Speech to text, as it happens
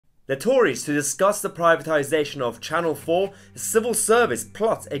The Tories to discuss the privatisation of Channel 4, the civil service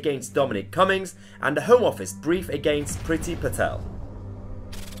plot against Dominic Cummings, and the Home Office brief against Priti Patel.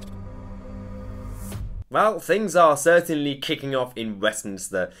 Well, things are certainly kicking off in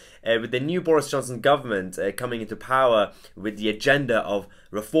Westminster, with the new Boris Johnson government coming into power with the agenda of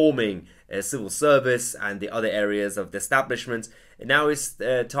reforming civil service and the other areas of the establishment. Now is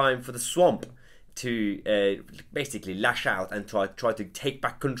time for the swamp to basically lash out and try to take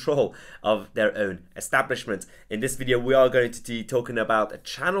back control of their own establishment. In this video we are going to be talking about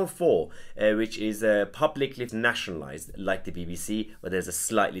Channel 4, which is publicly nationalised like the BBC, but there's a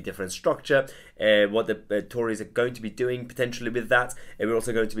slightly different structure. What the Tories are going to be doing potentially with that. We're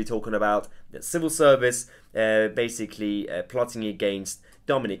also going to be talking about the civil service, basically plotting against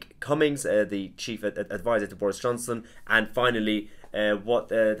Dominic Cummings, the chief advisor to Boris Johnson, and finally what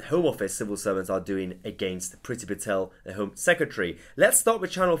the Home Office civil servants are doing against Priti Patel, the Home Secretary. Let's start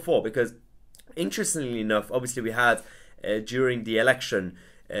with Channel 4 because, interestingly enough, obviously we had during the election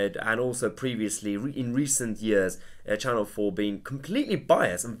and also previously in recent years, Channel 4 being completely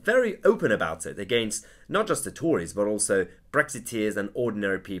biased and very open about it against not just the Tories but also Brexiteers and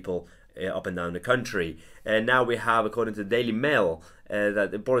ordinary people up and down the country. Now we have, according to the Daily Mail,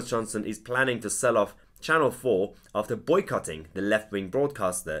 that Boris Johnson is planning to sell off Channel 4 after boycotting the left-wing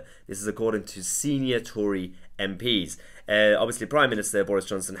broadcaster. This is according to senior Tory MPs. Obviously, Prime Minister Boris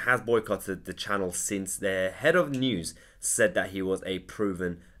Johnson has boycotted the channel since the head of news said that he was a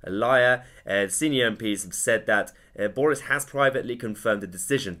proven liar. Senior MPs have said that Boris has privately confirmed the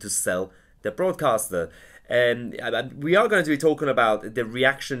decision to sell the broadcaster. We are going to be talking about the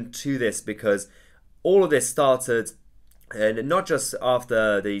reaction to this because all of this started not just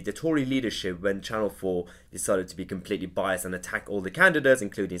after the Tory leadership, when Channel 4 decided to be completely biased and attack all the candidates,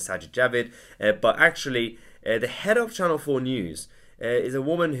 including Sajid Javid, but actually the head of Channel 4 News is a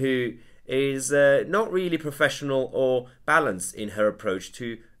woman who is not really professional or balanced in her approach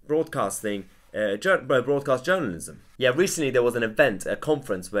to broadcasting, broadcast journalism. Yeah, recently there was an event, a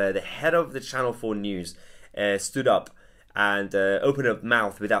conference, where the head of the Channel 4 News stood up and opened her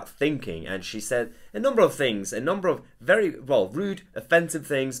mouth without thinking, and she said a number of things, a number of very, rude, offensive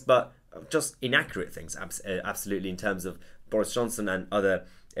things, but just inaccurate things, absolutely, in terms of Boris Johnson and other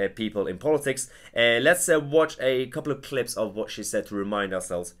people in politics. Let's watch a couple of clips of what she said to remind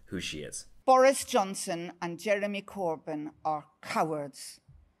ourselves who she is. Boris Johnson and Jeremy Corbyn are cowards.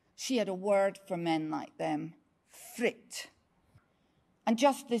 She had a word for men like them: frustrate. And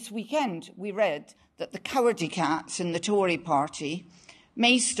just this weekend we read that the cowardy cats in the Tory party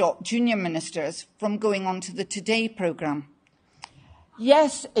may stop junior ministers from going on to the Today programme.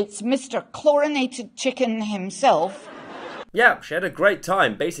 Yes, it's Mr. Chlorinated Chicken himself. Yeah, she had a great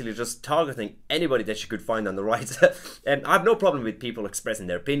time, basically just targeting anybody that she could find on the right. And I have no problem with people expressing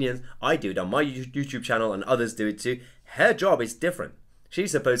their opinions. I do it on my YouTube channel and others do it too. Her job is different.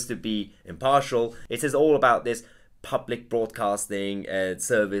 She's supposed to be impartial. It is all about this public broadcasting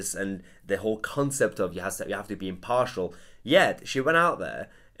service and the whole concept of you have to be impartial. Yet she went out there,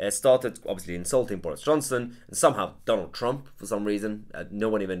 started obviously insulting Boris Johnson and somehow Donald Trump for some reason. No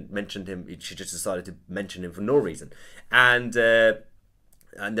one even mentioned him. She just decided to mention him for no reason. And the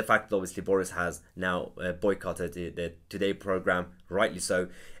fact that obviously Boris has now boycotted the Today programme, rightly so.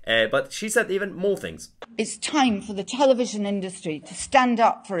 But she said even more things. It's time for the television industry to stand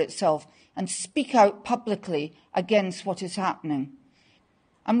up for itself and speak out publicly against what is happening.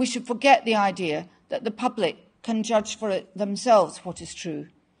 And we should forget the idea that the public can judge for it themselves what is true.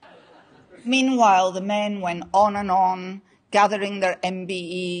 Meanwhile, the men went on, gathering their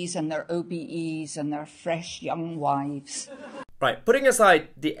MBEs and their OBEs and their fresh young wives. Right, putting aside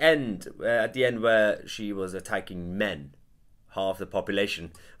the end, at the end where she was attacking men, half the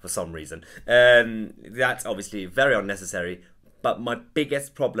population for some reason, that's obviously very unnecessary. But my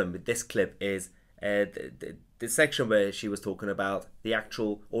biggest problem with this clip is the section where she was talking about the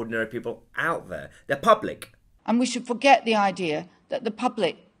actual ordinary people out there, the public. And we should forget the idea that the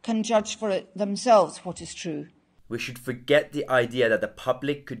public can judge for it themselves what is true. We should forget the idea that the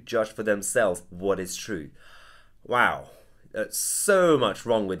public could judge for themselves what is true. Wow, so much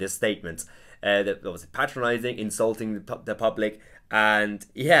wrong with this statement. That was patronising, insulting the public, and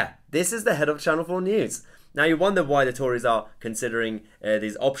yeah, this is the head of Channel 4 News. Now you wonder why the Tories are considering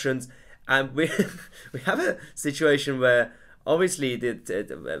these options, and we have a situation where obviously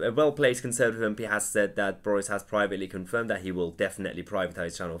a well-placed Conservative MP has said that Boris has privately confirmed that he will definitely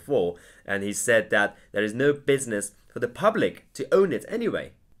privatise Channel 4, and he said that there is no business for the public to own it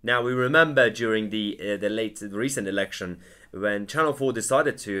anyway. Now we remember during the recent election when Channel 4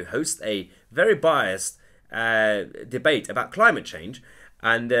 decided to host a very biased debate about climate change,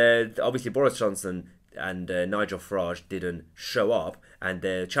 And obviously Boris Johnson and Nigel Farage didn't show up, and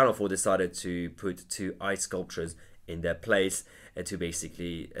Channel 4 decided to put two ice sculptures in their place to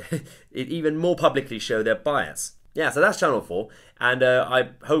basically even more publicly show their bias. Yeah, so that's Channel 4, and I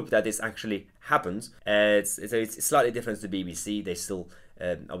hope that this actually happens. It's slightly different to BBC. They still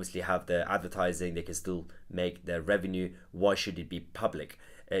obviously have the advertising, they can still make their revenue. Why should it be public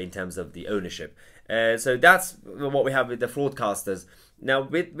in terms of the ownership? So that's what we have with the broadcasters. Now,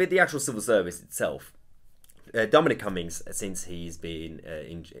 with the actual civil service itself, Dominic Cummings, since he's been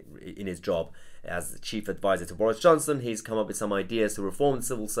in his job as the chief advisor to Boris Johnson, he's come up with some ideas to reform the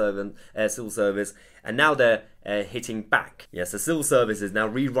civil service, and now they're hitting back. Yes, the civil service is now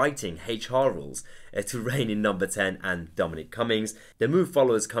rewriting HR rules to rein in Number 10 and Dominic Cummings. The move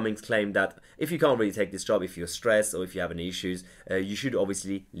follows Cummings' claim that if you can't really take this job, if you're stressed or if you have any issues, you should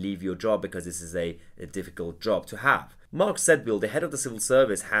obviously leave your job because this is a difficult job to have. Mark Sedwill, the head of the civil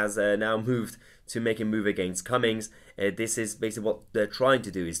service, has now moved to make a move against Cummings. This is basically what they're trying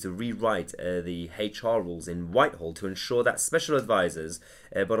to do, is to rewrite the HR rules in Whitehall to ensure that special advisors,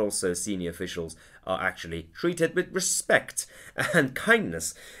 but also senior officials, are actually treated with respect and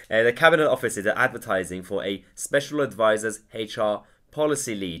kindness. The Cabinet Office is advertising for a special advisor's HR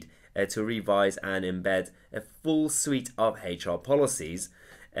policy lead to revise and embed a full suite of HR policies.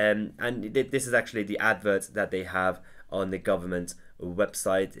 And this is actually the advert that they have on the government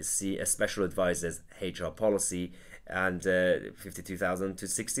website. See a special advisor's HR policy, and £52,000 to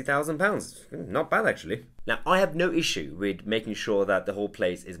 £60,000. Not bad, actually. Now, I have no issue with making sure that the whole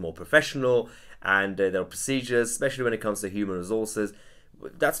place is more professional and there are procedures, especially when it comes to human resources.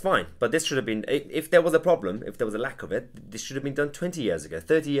 That's fine, but this should have been, if there was a problem, if there was a lack of it, this should have been done 20 years ago,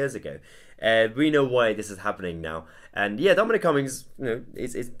 30 years ago. We know why this is happening now. And yeah, Dominic Cummings,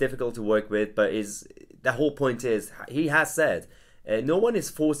 it's difficult to work with, but the whole point is, he has said, no one is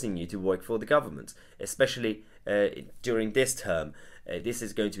forcing you to work for the government, especially during this term. This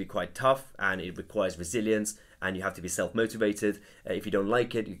is going to be quite tough, and it requires resilience, and you have to be self-motivated. If you don't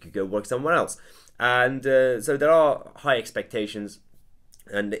like it, you could go work somewhere else. And so there are high expectations.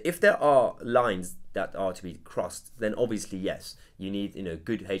 And if there are lines that are to be crossed, then obviously, yes, you need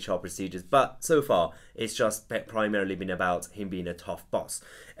good HR procedures. But so far, it's just primarily been about him being a tough boss.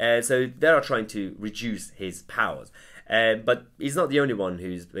 So they are trying to reduce his powers. But he's not the only one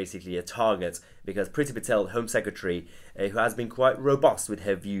who's basically a target, because Priti Patel, Home Secretary, who has been quite robust with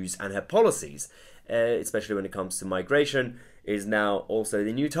her views and her policies, especially when it comes to migration, is now also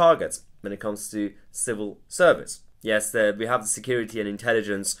the new target when it comes to civil service. Yes, we have the security and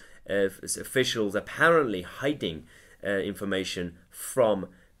intelligence officials apparently hiding information from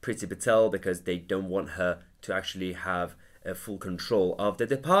Priti Patel because they don't want her to actually have full control of the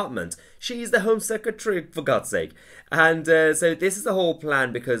department. She's the Home Secretary, for God's sake. And so this is the whole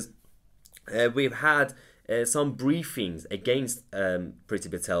plan, because we've had some briefings against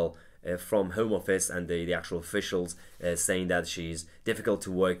Priti Patel from Home Office and the actual officials, saying that she's difficult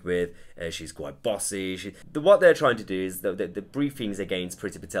to work with, she's quite bossy. What they're trying to do is, the briefings against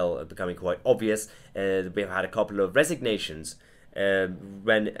Priti Patel are becoming quite obvious. We've had a couple of resignations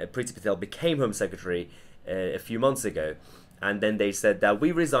when Priti Patel became Home Secretary a few months ago, and then they said that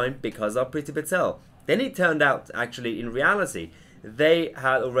we resigned because of Priti Patel. Then it turned out, actually, in reality, they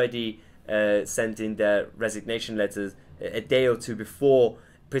had already sent in their resignation letters a day or two before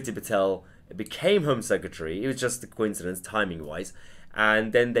Priti Patel became Home Secretary. It was just a coincidence, timing-wise.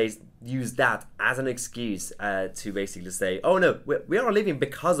 And then they used that as an excuse to basically say, oh no, we are leaving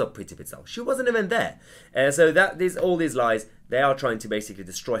because of Priti Patel. She wasn't even there. So all these lies, they are trying to basically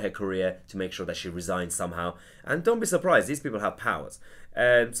destroy her career to make sure that she resigns somehow. And don't be surprised, these people have powers.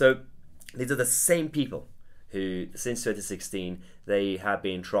 So these are the same people who, since 2016, they have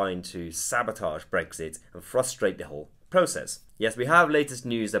been trying to sabotage Brexit and frustrate the whole process. Yes, we have latest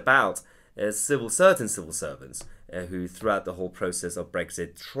news about certain civil servants who, throughout the whole process of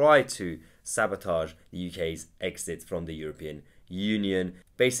Brexit, tried to sabotage the UK's exit from the European Union.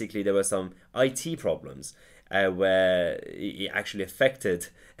 Basically, there were some IT problems where it actually affected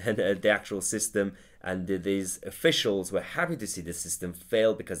the actual system, and these officials were happy to see the system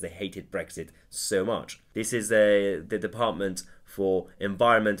fail because they hated Brexit so much. This is the Department for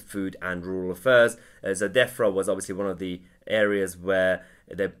Environment, Food and Rural Affairs. So DEFRA was obviously one of the areas where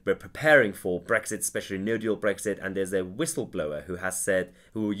they were preparing for Brexit, especially no deal Brexit. And there's a whistleblower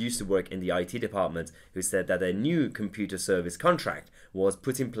who used to work in the IT department, who said that a new computer service contract was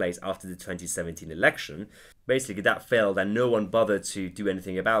put in place after the 2017 election. Basically, that failed and no one bothered to do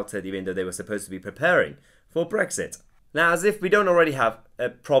anything about it, even though they were supposed to be preparing for Brexit. Now, as if we don't already have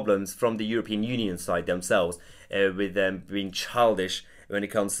problems from the European Union side themselves with them being childish when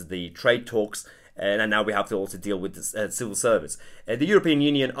it comes to the trade talks. And now we have to also deal with the civil service. The European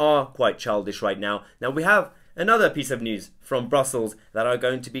Union are quite childish right now. Now we have another piece of news from Brussels that are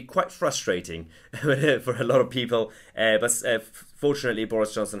going to be quite frustrating for a lot of people. But fortunately,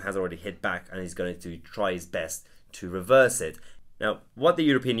 Boris Johnson has already hit back and he's going to try his best to reverse it. Now, what the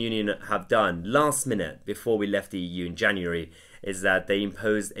European Union have done last minute before we left the EU in January is that they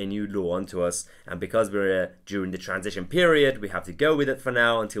imposed a new law onto us, and because we're during the transition period, we have to go with it for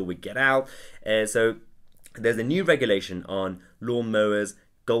now until we get out. So there's a new regulation on lawnmowers,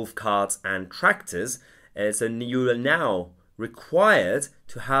 golf carts and tractors. So you are now required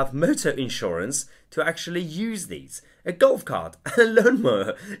to have motor insurance to actually use these. A golf cart and a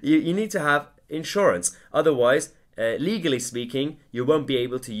lawnmower, you need to have insurance, otherwise legally speaking, you won't be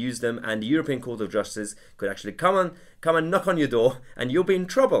able to use them, and the European Court of Justice could actually come and knock on your door, and you'll be in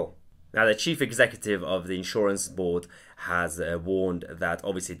trouble. Now, the chief executive of the insurance board has warned that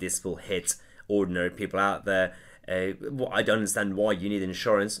obviously this will hit ordinary people out there. I don't understand why you need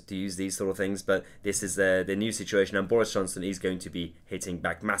insurance to use these sort of things, but this is the new situation, and Boris Johnson is going to be hitting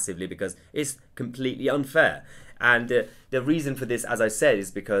back massively because it's completely unfair. And the reason for this, as I said, is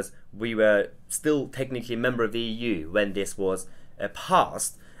because we were still technically a member of the EU when this was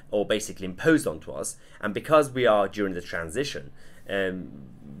passed, or basically imposed onto us. And because we are during the transition,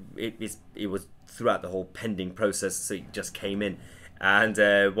 it was throughout the whole pending process, so it just came in. And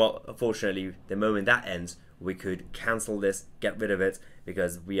well, unfortunately, the moment that ends, we could cancel this, get rid of it,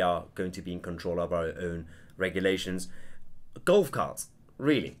 because we are going to be in control of our own regulations. Golf carts,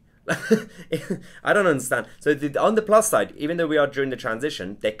 really? I don't understand. So on the plus side, even though we are during the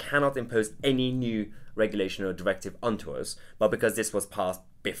transition, they cannot impose any new regulation or directive onto us. But because this was passed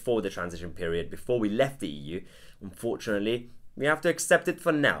before the transition period, before we left the EU, unfortunately, we have to accept it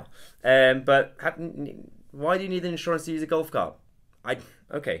for now. But why do you need insurance to use a golf cart?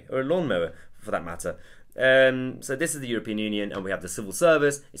 Okay, or a lawnmower for that matter. So this is the European Union, and we have the civil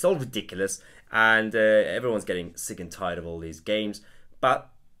service. It's all ridiculous, and everyone's getting sick and tired of all these games. But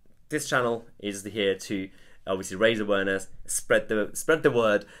this channel is here to obviously raise awareness, spread the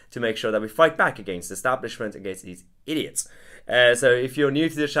word, to make sure that we fight back against the establishment, against these idiots. So if you're new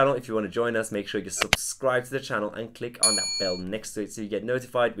to the channel, if you want to join us, make sure you subscribe to the channel and click on that bell next to it so you get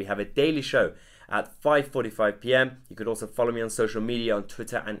notified. We have a daily show at 5:45 p.m. You could also follow me on social media, on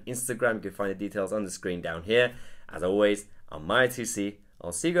Twitter and Instagram. You can find the details on the screen down here. As always, I'm Tousi.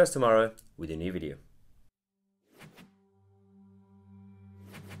 I'll see you guys tomorrow with a new video.